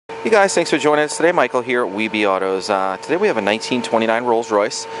Hey guys, thanks for joining us today. Michael here at WeBe Autos. Today we have a 1929 Rolls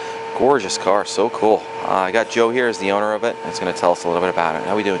Royce. Gorgeous car, so cool. I got Joe here as the owner of it. He's going to tell us a little bit about it.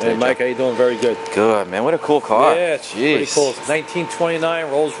 How are we doing today, Hey Mike, Joe? how you doing? Very good. Good, man. What a cool car. Yeah, it's pretty cool. It's 1929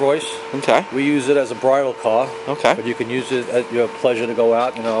 Rolls Royce. Okay. We use it as a bridal car. Okay. But you can use it at your pleasure to go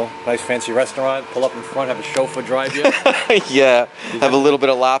out, nice fancy restaurant, pull up in front, have a chauffeur drive you. Yeah. Have a little bit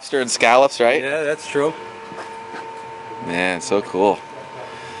of lobster and scallops, right? Yeah, that's true. Man, so cool.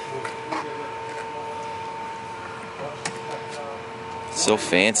 So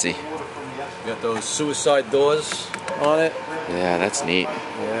fancy. You got those suicide doors on it. Yeah, that's neat.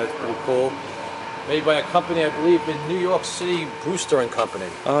 Yeah, it's pretty cool. Made by a company, I believe, in New York City, Brewster and Company.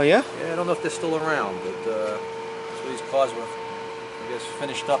 Oh, yeah? Yeah, I don't know if they're still around, but that's where these cars were, I guess,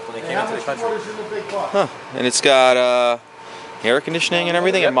 finished up when they came into the country. Huh. And it's got air conditioning and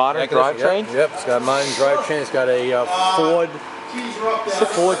everything, and modern drivetrain? Yep, it's got a modern drivetrain. It's got a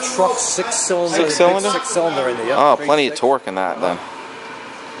Ford truck six-cylinder. Six-cylinder? Six-cylinder in there. Yep. Oh, plenty of torque in that then.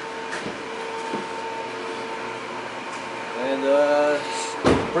 And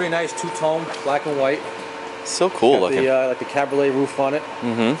pretty nice two-tone, black and white. So cool got looking. like the cabriolet roof on it.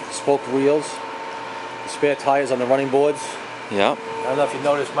 Mm-hmm. Spoke wheels. Spare tires on the running boards. Yep. I don't know if you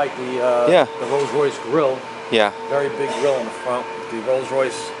noticed, Mike, the Rolls Royce grille. Yeah. Very big grille in the front with the Rolls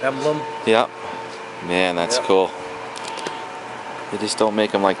Royce emblem. Yep. Man, that's cool. They just don't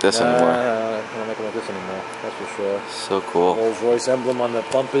make them like this anymore. They don't make them like this anymore, that's for sure. So cool. Rolls Royce emblem on the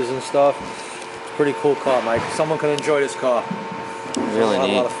bumpers and stuff. It's a pretty cool car, Mike. Someone can enjoy this car. Really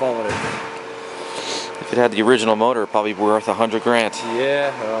neat. A lot of fun with it. If it had the original motor, it'd probably be worth $100 grand.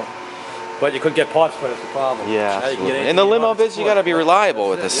 Yeah, well, but you couldn't get parts for it. That's the problem. Yeah, absolutely. In the limo biz, you got to be reliable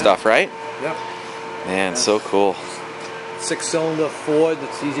with this stuff, right? Yep. Man, so cool. Six-cylinder Ford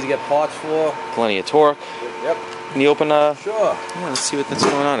that's easy to get parts for. Plenty of torque. Yep. Can you open Sure. Yeah, let's see what's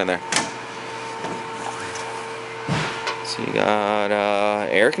going on in there. So you got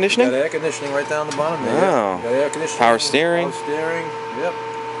air conditioning? Got air conditioning right down the bottom there. Wow. Got air conditioning. Power steering. Power steering. Yep.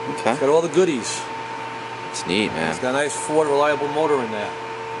 Okay. It's got all the goodies. It's neat, man. It's got a nice Ford reliable motor in there.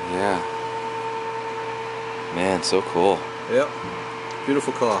 Yeah. Man, so cool. Yep.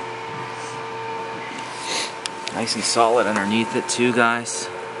 Beautiful car. Nice and solid underneath it too, guys.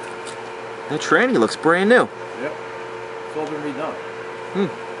 The tranny looks brand new. Yep. It's all been redone.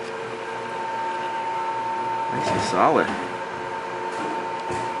 Nice and solid.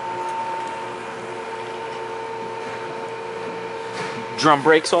 Drum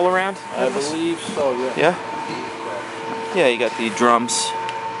brakes all around? I believe so, yeah. Yeah? Yeah, you got the drums.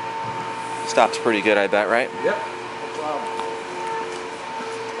 Stops pretty good, I bet, right? Yep. No problem.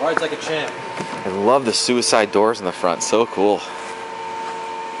 Rides like a champ. I love the suicide doors in the front. So cool.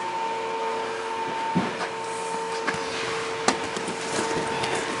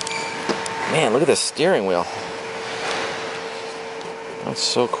 Man, look at the steering wheel. That's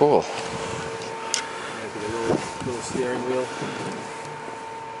so cool. Little steering wheel.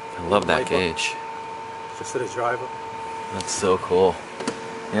 I love that gauge. Just for the driver. That's so cool.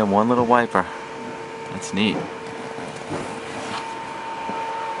 Yeah, one little wiper. That's neat.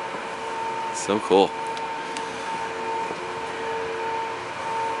 So cool.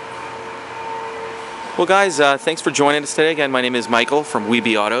 Well, guys, thanks for joining us today. Again, my name is Michael from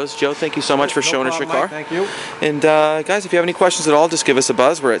WeBe Autos. Joe, thank you so much for showing us your car. Mike, thank you. And guys, if you have any questions at all, just give us a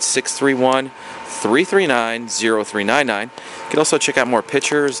buzz. We're at 631-339-0399. You can also check out more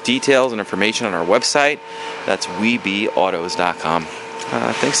pictures, details, and information on our website. That's webeautos.com.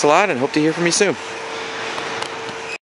 Thanks a lot, and hope to hear from you soon.